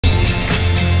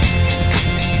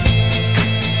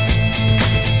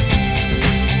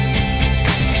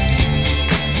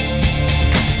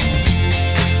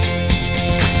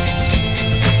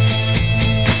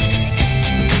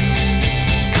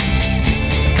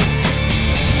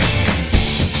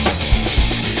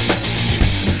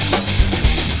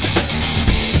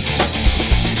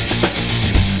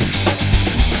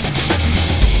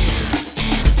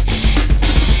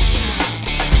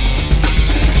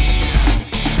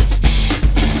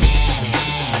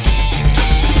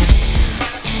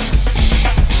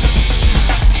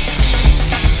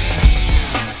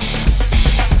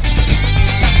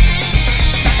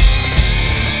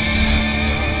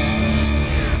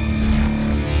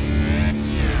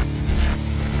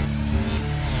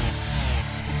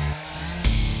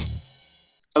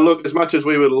And look, as much as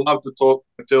we would love to talk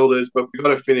Matildas, but we've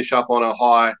got to finish up on a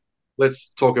high.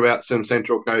 Let's talk about some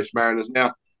Central Coast Mariners.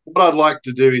 Now, what I'd like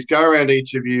to do is go around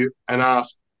each of you and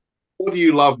ask, what do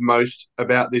you love most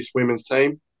about this women's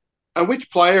team? And which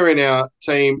player in our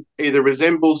team either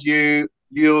resembles you,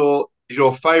 is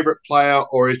your favourite player,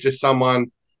 or is just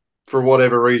someone, for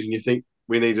whatever reason, you think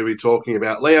we need to be talking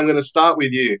about? Leigh, I'm going to start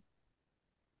with you.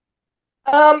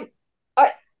 Um,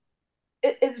 I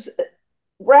it's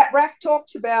Raf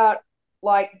talks about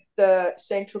like the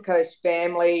Central Coast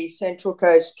family, Central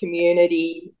Coast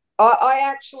community. I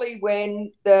actually,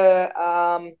 when the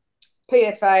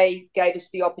PFA gave us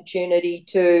the opportunity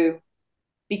to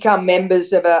become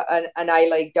members of an A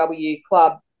League W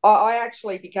club, I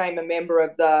actually became a member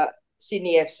of the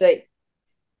Sydney FC.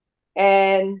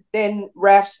 And then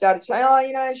Raf started saying, "Oh,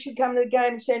 you should come to the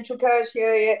game, Central Coast,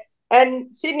 yeah, yeah."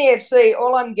 And Sydney FC,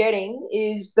 all I'm getting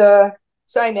is the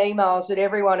same emails that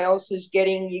everyone else is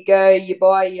getting. You go, you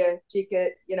buy your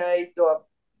ticket, or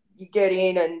you get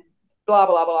in and blah,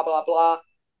 blah, blah, blah, blah.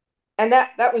 And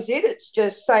that was it. It's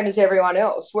just same as everyone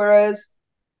else. Whereas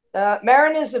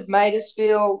Mariners have made us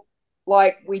feel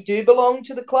like we do belong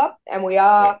to the club and we Yeah.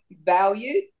 are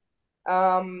valued.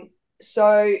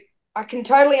 So I can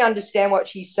totally understand what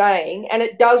she's saying. And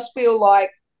it does feel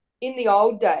like in the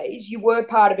old days, you were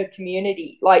part of a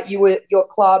community. Like you were your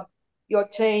club, your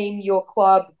team, your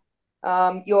club,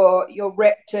 your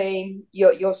rep team,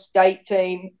 your state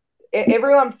team.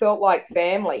 Everyone felt like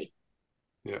family.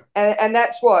 Yeah. And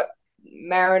that's what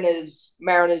Mariners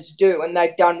do, and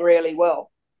they've done really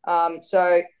well.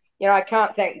 So I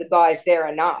can't thank the guys there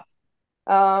enough.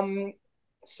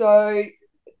 So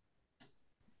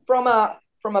from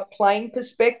a playing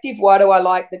perspective, why do I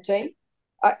like the team?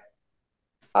 I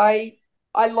I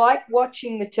I like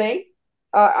watching the team.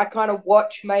 I kind of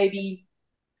watch maybe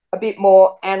a bit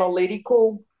more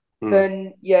analytical Mm.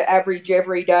 than your average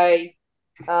everyday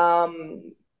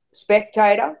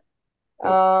spectator.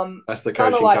 Yeah. That's the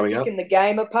Kind of coaching like coming up. picking the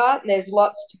game apart, and there's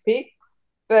lots to pick,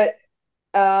 but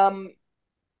um,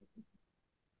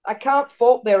 I can't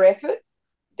fault their effort.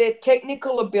 Their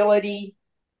technical ability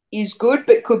is good,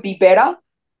 but could be better.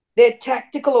 Their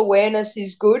tactical awareness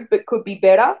is good, but could be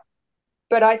better.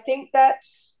 But I think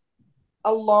that's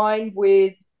aligned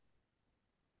with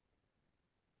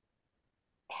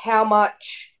how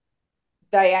much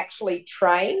they actually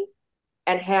train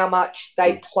and how much Mm.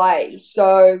 they play.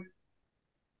 So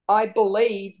I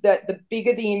believe that the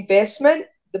bigger the investment,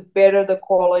 the better the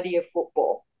quality of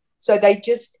football. So they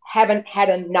just haven't had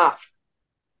enough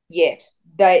yet.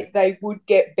 They would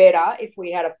get better if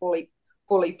we had a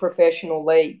fully professional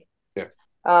league. Yeah.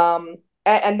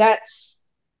 And that's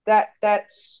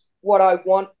what I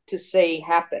want to see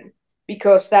happen,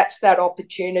 because that's that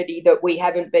opportunity that we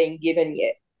haven't been given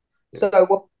yet. Yeah. So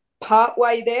we're part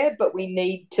way there, but we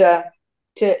need to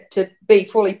be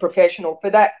fully professional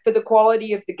for that, for the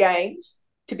quality of the games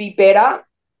to be better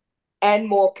and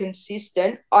more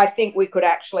consistent. I think we could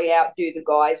actually outdo the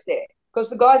guys there,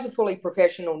 because the guys are fully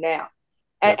professional now.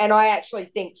 Yeah. And I actually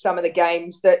think some of the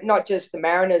games that not just the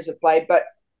Mariners have played, but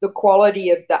the quality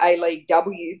of the A League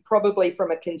W, probably from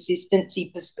a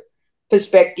consistency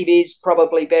perspective, is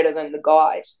probably better than the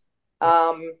guys.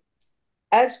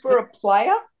 As for a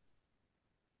player,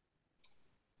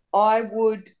 I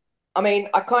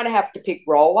kind of have to pick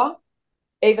Roller,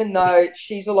 even though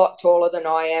she's a lot taller than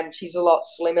I am. She's a lot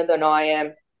slimmer than I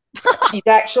am. She's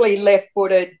actually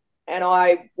left-footed, and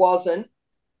I wasn't.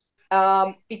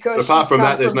 But Because apart she's from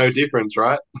that, come there's from, no difference,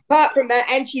 right? apart from that,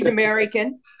 and she's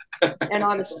American, and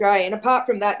I'm Australian. Apart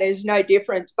from that, there's no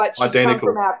difference. But she's come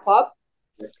from Identical. our club,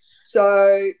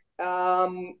 so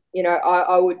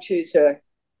I would choose her.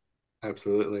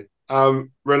 Absolutely.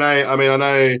 Renaye, I mean, I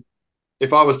know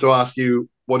if I was to ask you,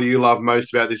 what do you love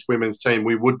most about this women's team,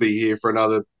 we would be here for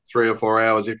another 3 or 4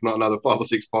 hours, if not another 5 or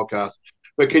 6 podcasts.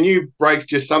 But can you break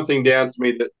just something down to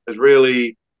me that has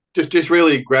really just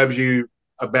really grabs you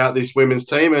about this women's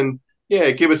team, and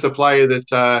yeah, give us a player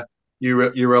that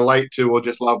you relate to or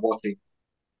just love watching.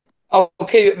 I'll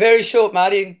keep it very short,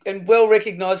 Marty, and well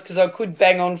recognised, because I could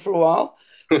bang on for a while.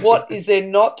 What is there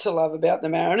not to love about the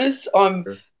Mariners?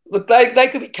 Look, they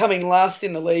could be coming last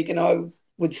in the league, and I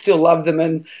would still love them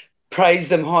and praise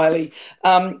them highly.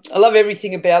 I love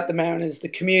everything about the Mariners: the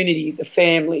community, the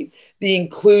family, the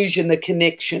inclusion, the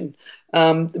connection,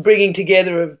 the bringing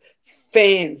together of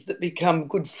fans that become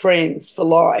good friends for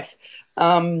life.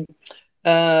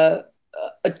 Uh,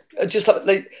 just like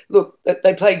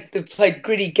they play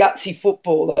gritty, gutsy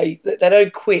football. They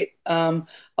don't quit.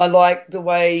 I like the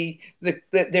way that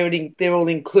they're all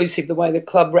inclusive. The way the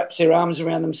club wraps their arms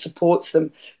around them, supports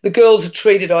them. The girls are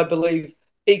treated, I believe,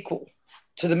 equal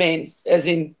to the men, as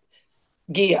in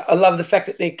gear. I love the fact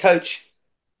that their coach,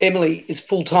 Emily, is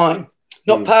full-time,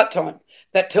 not part-time.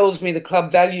 That tells me the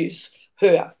club values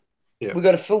her. Yeah. We've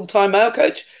got a full-time male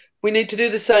coach. We need to do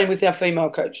the same with our female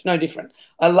coach. No different.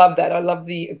 I love that. I love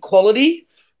the equality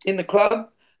in the club.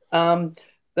 Yeah,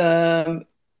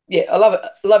 I love it.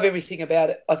 I love everything about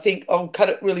it. I think I'll cut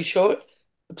it really short.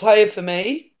 The player for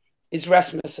me is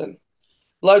Rasmussen,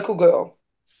 local girl,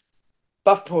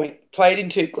 Buff Point, played in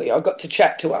Tukley. I got to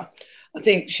chat to her. I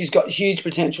think she's got huge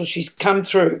potential. She's come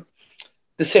through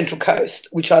the Central Coast,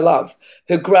 which I love,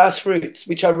 her grassroots,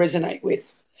 which I resonate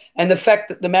with, and the fact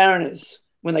that the Mariners,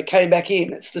 when they came back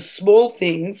in, it's the small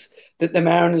things that the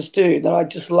Mariners do that I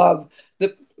just love,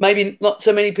 that maybe not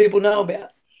so many people know about,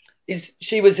 is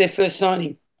she was their first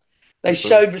signing. They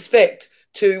showed respect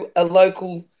to a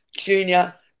local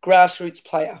junior grassroots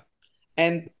player.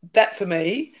 And that, for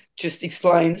me, just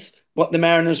explains what the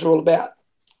Mariners are all about.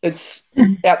 It's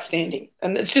outstanding.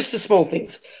 And it's just the small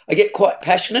things. I get quite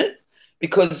passionate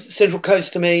because Central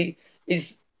Coast, to me,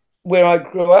 is where I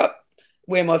grew up,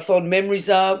 where my fond memories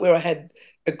are, where I had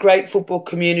a great football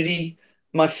community,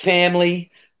 my family,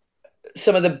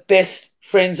 some of the best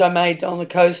friends I made on the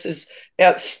coast, as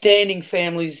outstanding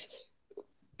families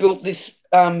built this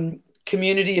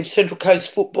community of Central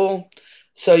Coast football.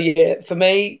 So, yeah, for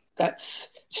me,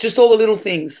 it's just all the little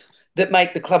things that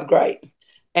make the club great.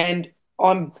 And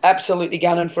I'm absolutely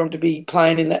gunning for them to be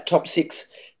playing in that top 6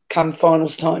 come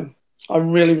finals time. I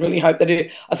really, really hope they do.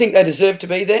 I think they deserve to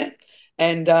be there.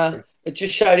 And it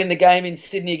just showed in the game in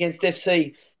Sydney against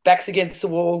FC. Backs against the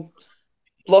wall,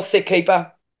 lost their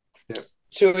keeper,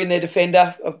 threw in their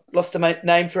defender. I've lost the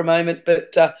name for a moment,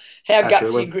 but how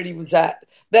gutsy and gritty was that?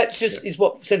 That just is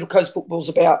what Central Coast football's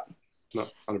about. No,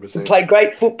 100%. We play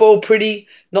great football, pretty,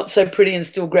 not so pretty, and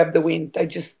still grab the win. They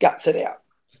just guts it out.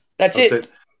 That's it.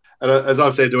 And as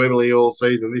I've said to Emily all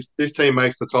season, this team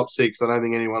makes the top 6. I don't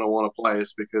think anyone will want to play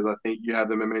us because I think you have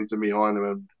the momentum behind them,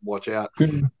 and watch out.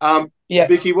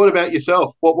 Vicki, what about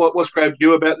yourself? What's grabbed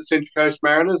you about the Central Coast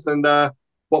Mariners, and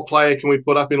what player can we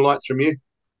put up in lights from you?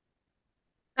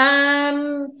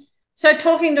 So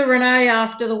talking to Renaye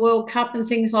after the World Cup and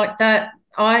things like that,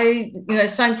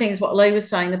 same thing as what Leigh was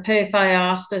saying. The PFA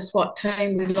asked us what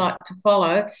team we'd like to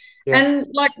follow. Yeah. And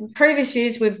like previous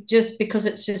years, we've just, because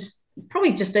it's just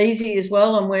probably just easy as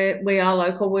well, and we are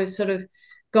local, we've sort of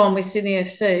gone with Sydney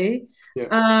FC.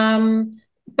 Yeah.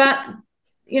 But,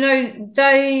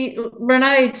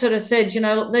 Renaye sort of said,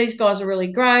 look, these guys are really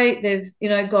great. They've,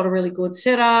 got a really good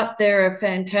setup. They're a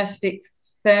fantastic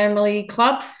family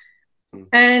club.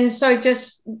 And so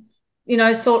just,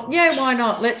 thought, yeah, why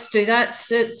not? Let's do that.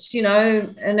 It's, an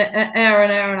hour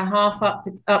and a half up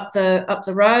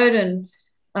the road, and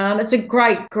it's a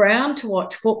great ground to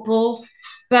watch football.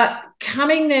 But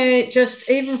coming there, just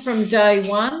even from day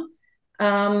one,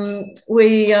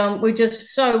 we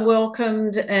just so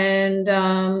welcomed, and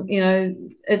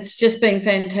it's just been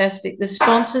fantastic. The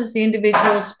sponsors, the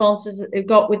individual sponsors that they've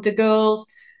got with the girls,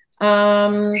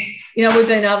 we've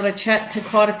been able to chat to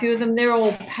quite a few of them. They're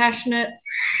all passionate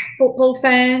football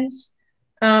fans.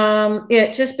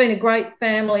 It's just been a great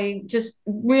family, just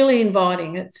really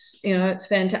inviting. It's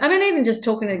fantastic. I mean, even just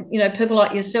talking to, people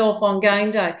like yourself on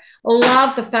game day. I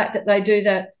love the fact that they do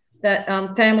that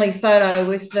family photo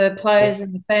with the players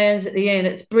and the fans at the end.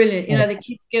 It's brilliant. The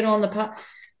kids get on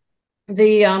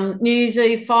the New Year's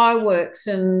Eve fireworks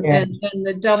and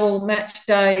the double match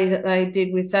day that they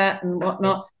did with that and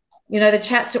whatnot. The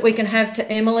chats that we can have to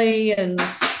Emily, and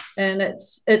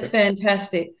it's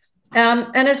fantastic.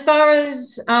 And as far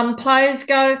as players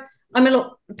go, I mean,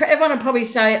 look, everyone would probably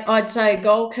say I'd say a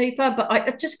goalkeeper, but I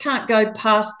just can't go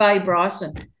past Bae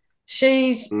Bryson.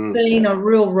 She's been a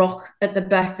real rock at the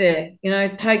back there.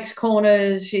 Takes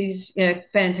corners. She's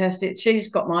fantastic. She's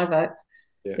got my vote.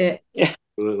 Yeah.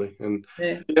 Absolutely. And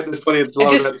there's plenty to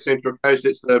love about the Central Coast.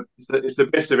 It's the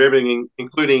best of everything,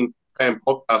 including fan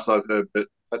podcasts I've heard, but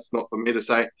that's not for me to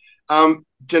say.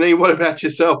 Janine, what about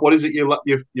yourself? What is it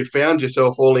you found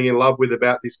yourself falling in love with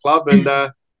about this club? And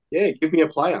give me a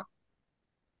player.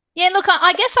 Yeah, look,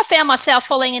 I guess I found myself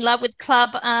falling in love with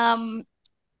club,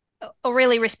 or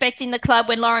really respecting the club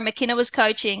when Laurie McKenna was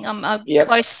coaching. I'm a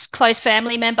close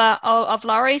family member of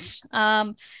Laurie's.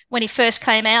 When he first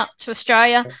came out to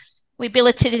Australia, we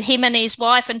billeted him and his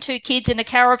wife and 2 kids in a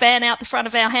caravan out the front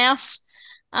of our house.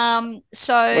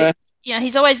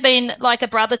 He's always been like a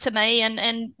brother to me.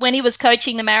 And when he was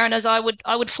coaching the Mariners, I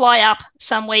would fly up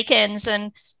some weekends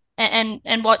and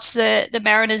watch the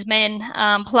Mariners men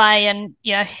play. And,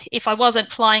 if I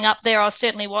wasn't flying up there, I was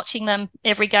certainly watching them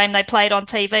every game they played on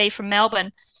TV from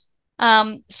Melbourne.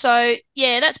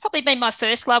 That's probably been my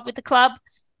first love with the club.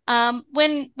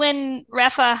 When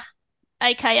Rafa,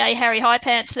 aka Harry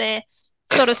Highpants, there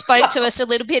sort of spoke to us a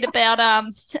little bit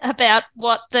about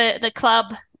what the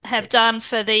club have done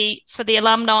for the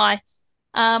alumni.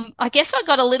 I guess I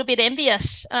got a little bit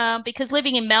envious because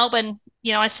living in Melbourne,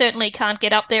 I certainly can't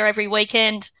get up there every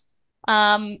weekend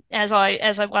as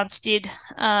I once did.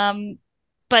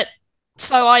 But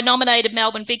so I nominated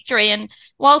Melbourne Victory, and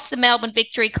whilst the Melbourne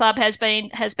Victory Club has been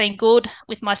good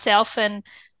with myself and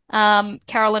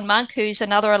Carolyn Monk, who's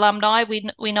another alumni,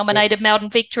 we nominated Melbourne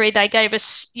Victory. They gave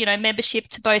us membership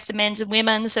to both the men's and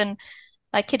women's, and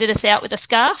they kitted us out with a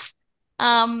scarf.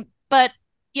 But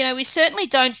we certainly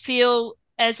don't feel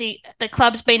the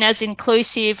club's been as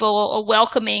inclusive or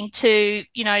welcoming to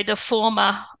the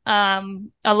former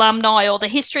alumni, or the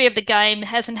history of the game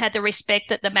hasn't had the respect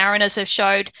that the Mariners have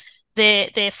showed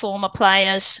their former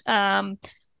players.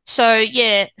 So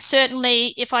yeah,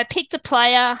 certainly if I picked a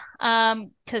player,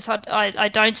 because I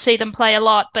don't see them play a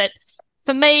lot, but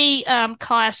for me,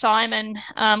 Kaya Simon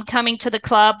coming to the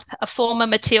club, a former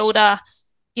Matilda,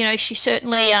 she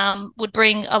certainly would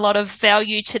bring a lot of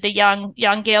value to the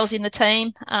young girls in the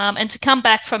team. And to come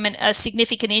back from a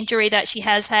significant injury that she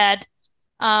has had,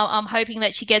 I'm hoping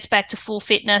that she gets back to full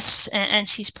fitness and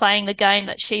she's playing the game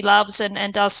that she loves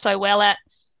and does so well at.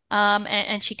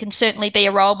 And she can certainly be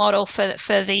a role model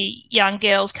for the young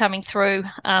girls coming through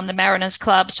the Mariners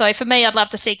club. So for me, I'd love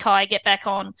to see Kai get back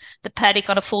on the paddock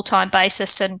on a full-time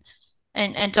basis and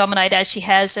dominate as she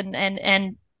has,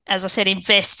 and as I said,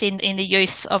 invest in the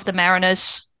youth of the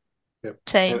Mariners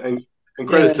team. And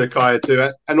credit to Kaya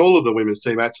too, and all of the women's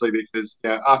team actually, because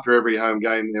after every home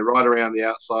game, they're right around the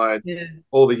outside. Yeah.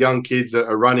 All the young kids that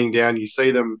are running down, you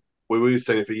see them. We've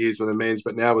seen it for years with the men's,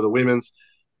 but now with the women's.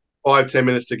 5-10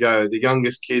 minutes to go, the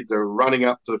youngest kids are running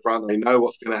up to the front. They know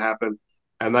what's going to happen,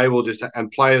 and they will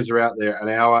and players are out there an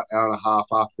hour and a half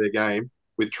after their game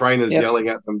with trainers yelling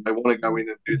at them. They want to go in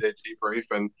and do their debrief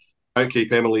and don't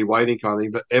keep Emily waiting kind of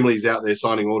thing. But Emily's out there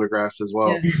signing autographs as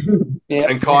well. Yeah.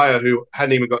 And Kaya, who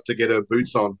hadn't even got to get her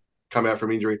boots on, come out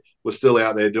from injury, was still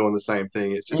out there doing the same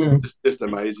thing. It's just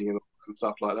amazing and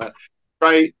stuff like that.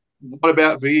 Trae, what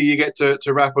about for you? You get to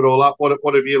wrap it all up.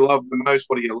 What have you loved the most?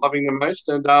 What are you loving the most?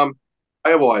 And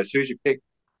player-wise, who's your pick?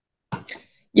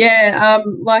 Yeah,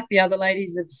 like the other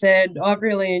ladies have said, I've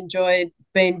really enjoyed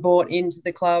being brought into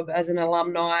the club as an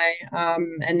alumni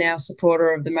and now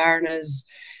supporter of the Mariners.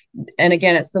 And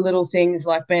again, it's the little things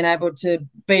like being able to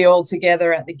be all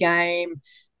together at the game,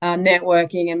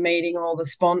 networking and meeting all the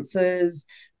sponsors,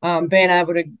 being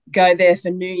able to go there for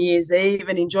New Year's Eve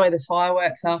and enjoy the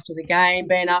fireworks after the game,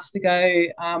 being asked to go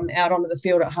out onto the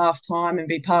field at halftime and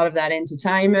be part of that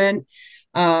entertainment,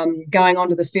 going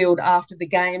onto the field after the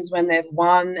games when they've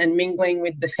won and mingling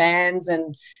with the fans.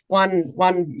 And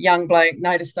one young bloke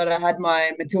noticed that I had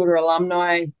my Matilda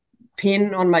Alumni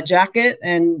pin on my jacket,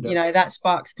 and that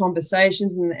sparks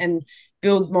conversations and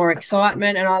builds more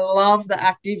excitement. And I love the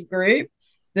active group.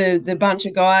 The bunch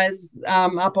of guys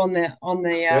up on the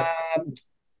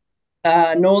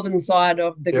northern side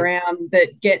of the ground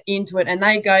that get into it, and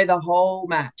they go the whole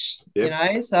match.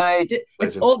 So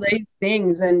it's all these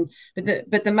things,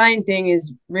 but the main thing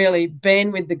is really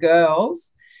being with the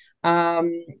girls,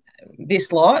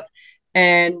 this lot,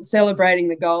 and celebrating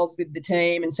the goals with the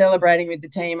team and celebrating with the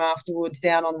team afterwards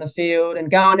down on the field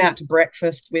and going out to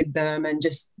breakfast with them and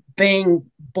just being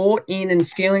bought in and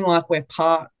feeling like we're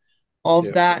part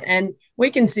of that. And we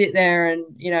can sit there and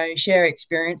share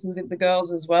experiences with the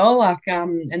girls as well, like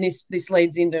and this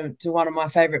leads into one of my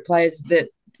favorite players that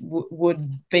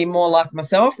would be more like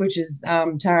myself, which is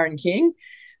Taryn King,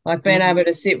 like being able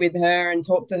to sit with her and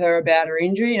talk to her about her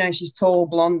injury. She's tall,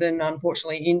 blonde, and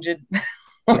unfortunately injured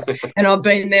and I've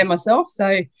been there myself,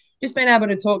 so just being able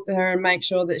to talk to her and make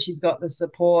sure that she's got the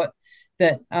support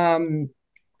that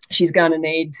she's going to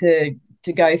need to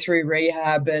go through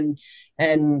rehab and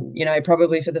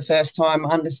probably for the first time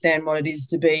understand what it is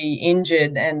to be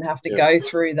injured and have to go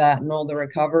through that and all the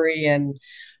recovery. And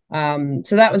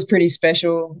so that was pretty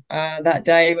special that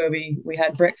day where we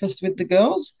had breakfast with the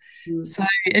girls. So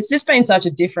it's just been such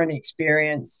a different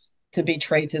experience to be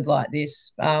treated like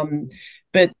this.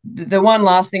 But the one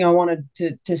last thing I wanted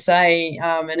to say,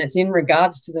 and it's in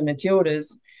regards to the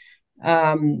Matildas,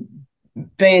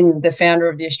 being the founder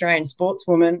of the Australian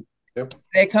Sportswoman,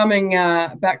 they're coming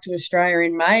back to Australia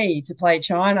in May to play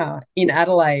China in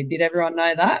Adelaide. Did everyone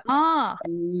know that?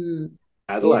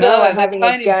 Adelaide. No, having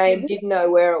a game, didn't know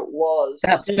where it was.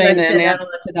 That's been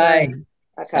announced today.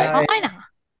 Okay. China,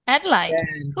 Adelaide.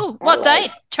 Cool. What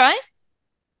date, Trae?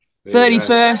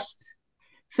 31st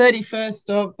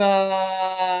of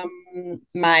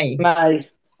May.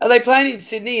 Are they playing in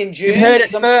Sydney in June? You heard it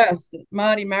first.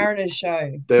 MartyMariner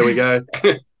Show. There we go.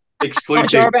 Exclusive. Not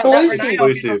sure about that, Renaye.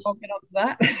 Exclusive. I'll get on to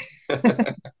that.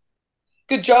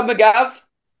 Good job, McGov.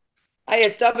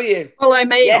 ASW. Follow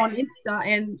me on Insta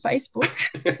and Facebook.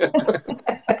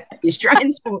 The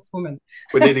Australian Sportswoman.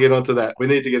 We need to get onto that. For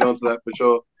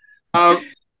sure.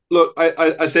 Look,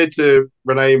 I said to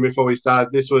Renaye before we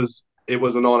started, it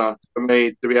was an honour for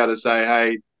me to be able to say,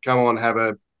 hey, come on, have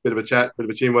a bit of a chat, bit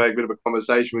of a chinwag, bit of a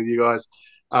conversation with you guys.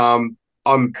 I've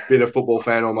been a football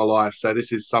fan all my life, so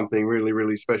this is something really,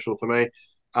 really special for me.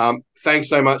 Thanks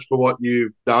so much for what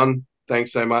you've done.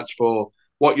 Thanks so much for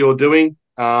what you're doing.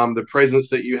 The presence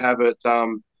that you have at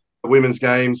the women's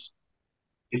games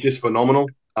is just phenomenal.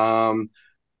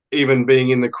 Even being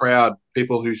in the crowd,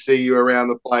 people who see you around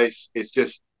the place,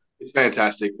 it's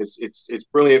fantastic. It's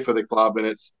brilliant for the club, and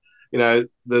it's, you know,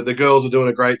 the girls are doing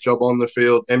a great job on the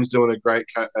field. Em's doing a great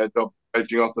job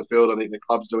coaching off the field. I think the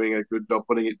club's doing a good job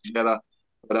putting it together.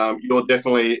 But you're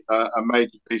definitely a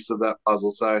major piece of that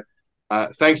puzzle. So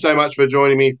thanks so much for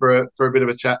joining me for a bit of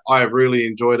a chat. I have really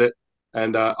enjoyed it,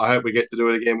 and I hope we get to do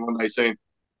it again one day soon.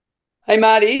 Hey,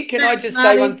 Marty, can I just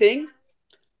say one thing?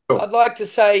 Sure. I'd like to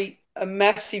say a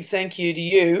massive thank you to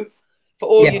you for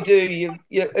all you do.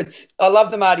 I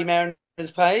love the MartyMariners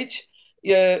page.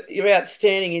 You're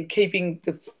outstanding in keeping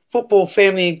the football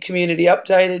family and community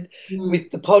updated.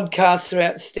 With the podcasts are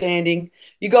outstanding.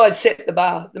 You guys set the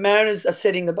bar. The Mariners are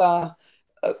setting the bar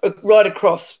right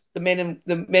across the men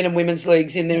and women's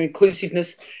leagues in their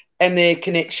inclusiveness and their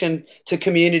connection to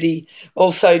community.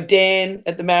 Also, Dan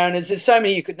at the Mariners. There's so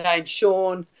many you could name.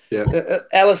 Sean,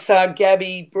 Alisar,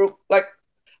 Gabby, Brooke. Like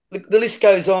the list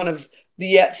goes on of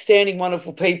the outstanding,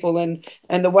 wonderful people, and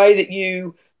the way that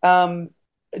you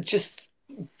just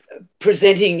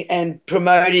presenting and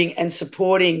promoting and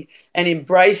supporting and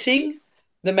embracing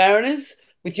the Mariners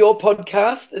with your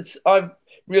podcast. I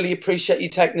really appreciate you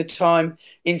taking the time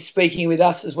in speaking with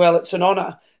us as well. It's an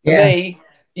honour for me.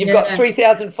 You've got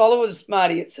 3,000 followers,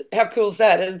 Marty. How cool is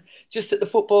that? And just at the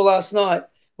football last night,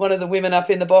 one of the women up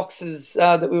in the boxes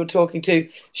that we were talking to,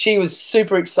 she was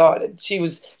super excited.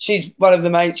 She's one of the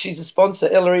mates. She's a sponsor,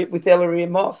 Ellery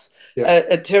and Moss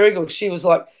at Terrigal. She was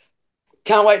like,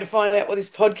 can't wait to find out what this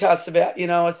podcast's about. You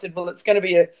know, I said, well, it'll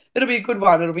be a good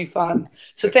one. It'll be fun.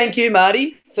 So thank you,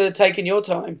 Marty, for taking your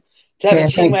time to have a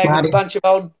chinwag with a bunch of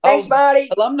old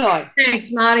alumni.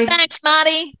 Thanks, Marty. Thanks,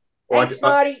 Marty. Thanks,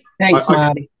 Marty. Thanks,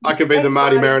 Marty. I can be the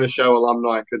MartyMariner Show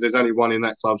alumni because there's only one in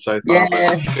that club so far. But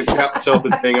I can count myself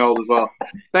as being old as well.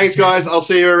 Thanks, guys. I'll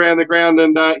see you around the ground,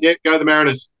 and go the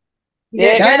Mariners.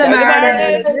 Yeah, go the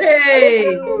Mariners.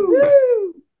 Yay.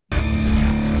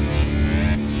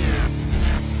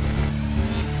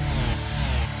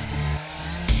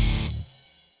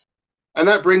 And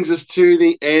that brings us to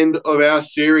the end of our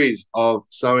series of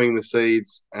sowing the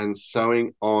seeds and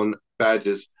sowing on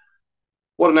badges.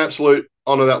 What an absolute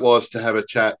honour that was to have a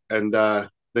chat. And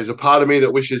there's a part of me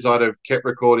that wishes I'd have kept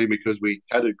recording because we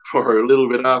chatted for a little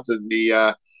bit after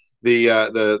the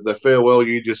farewell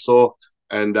you just saw,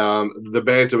 and the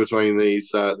banter between these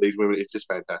women is just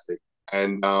fantastic.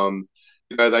 And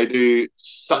you know, they do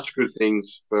such good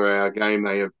things for our game.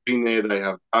 They have been there. They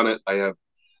have done it. They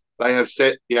have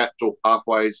set the actual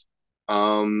pathways.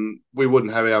 We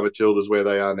wouldn't have our Matildas where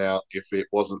they are now if it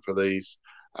wasn't for these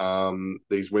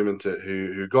women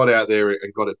who got out there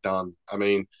and got it done. I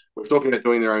mean, we're talking about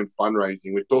doing their own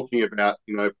fundraising. We're talking about,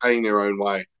 you know, paying their own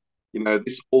way. You know,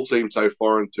 this all seems so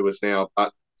foreign to us now,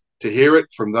 but to hear it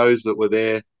from those that were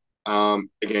there,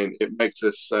 again, it makes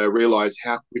us realise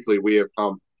how quickly we have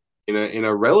come in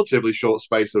a relatively short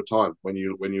space of time when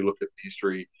you look at the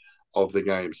history of the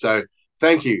game. So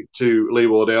thank you to Leigh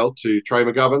Wardell, to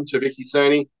Trae McGovern, to Vicki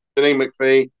Cerny, Janine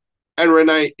McPhee, and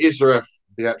Renaye Iserief,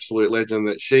 the absolute legend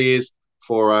that she is,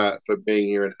 for being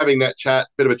here and having that chat,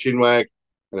 bit of a chinwag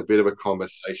and a bit of a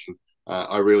conversation.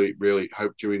 I really, really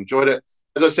hope you enjoyed it.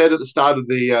 As I said at the start of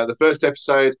the first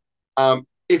episode,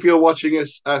 if you're watching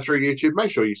us through YouTube, make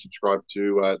sure you subscribe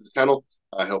to the channel.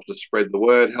 Helps us spread the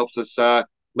word, helps us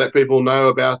let people know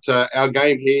about our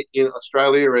game here in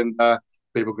Australia, and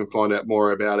people can find out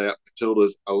more about our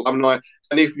Matildas alumni.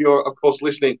 And if you're, of course,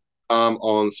 listening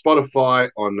on Spotify,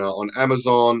 on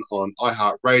Amazon, on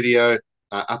iHeartRadio,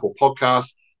 Apple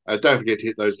Podcasts, don't forget to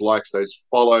hit those likes, those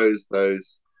follows,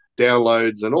 those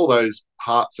downloads, and all those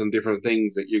hearts and different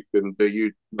things that you can do.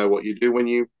 You know what you do when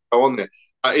you go on there.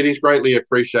 It is greatly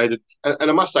appreciated. And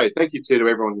I must say, thank you to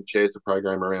everyone who shares the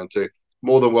program around too.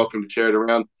 More than welcome to share it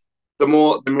around. The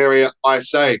more, the merrier, I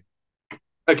say.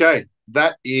 Okay,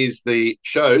 that is the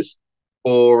shows.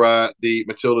 for the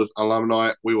Matildas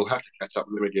alumni. We will have to catch up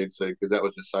with them again soon because that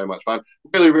was just so much fun.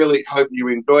 Really, really hope you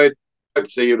enjoyed. Hope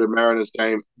to see you at a Mariners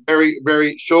game very,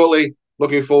 very shortly.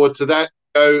 Looking forward to that.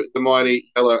 Go the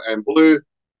mighty yellow and blue.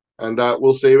 And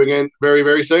we'll see you again very,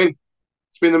 very soon.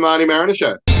 It's been the MartyMariner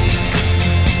Show.